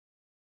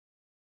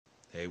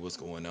Hey, what's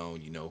going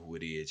on? You know who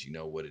it is. You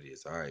know what it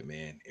is. All right,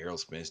 man. Errol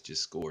Spence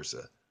just scores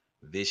a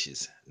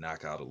vicious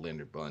knockout of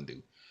Leonard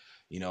Bundu.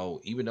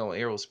 Even though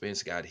Errol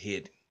Spence got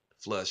hit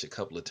flush a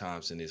couple of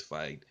times in this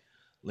fight,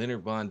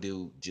 Leonard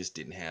Bundu just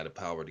didn't have the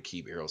power to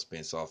keep Errol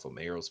Spence off him.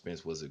 Errol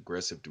Spence was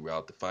aggressive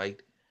throughout the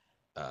fight.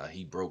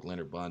 He broke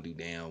Leonard Bundu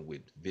down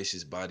with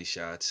vicious body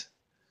shots,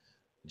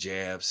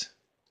 jabs.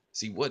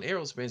 See, what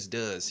Errol Spence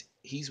does,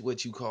 he's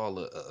what you call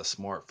a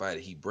smart fighter.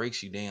 He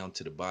breaks you down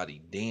to the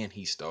body, then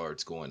he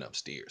starts going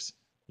upstairs.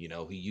 He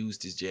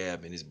used his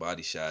jab and his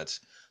body shots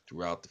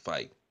throughout the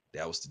fight.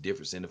 That was the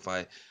difference in the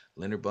fight.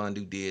 Leonard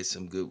Bondu did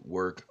some good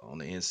work on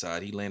the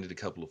inside. He landed a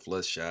couple of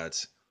flush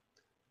shots,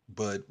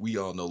 but we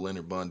all know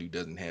Leonard Bondu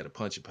doesn't have the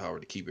punching power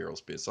to keep Errol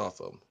Spence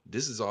off of him.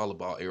 This is all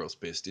about Errol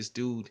Spence. This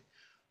dude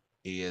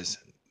is,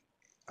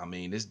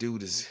 this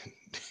dude is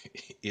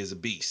is a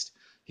beast.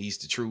 He's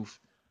the truth.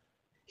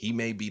 He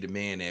may be the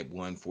man at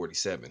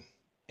 147.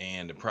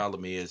 And the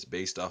problem is,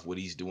 based off what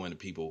he's doing to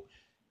people,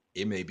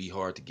 it may be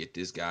hard to get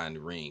this guy in the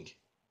ring.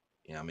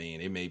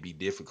 It may be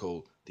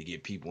difficult to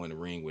get people in the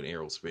ring with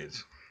Errol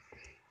Spence.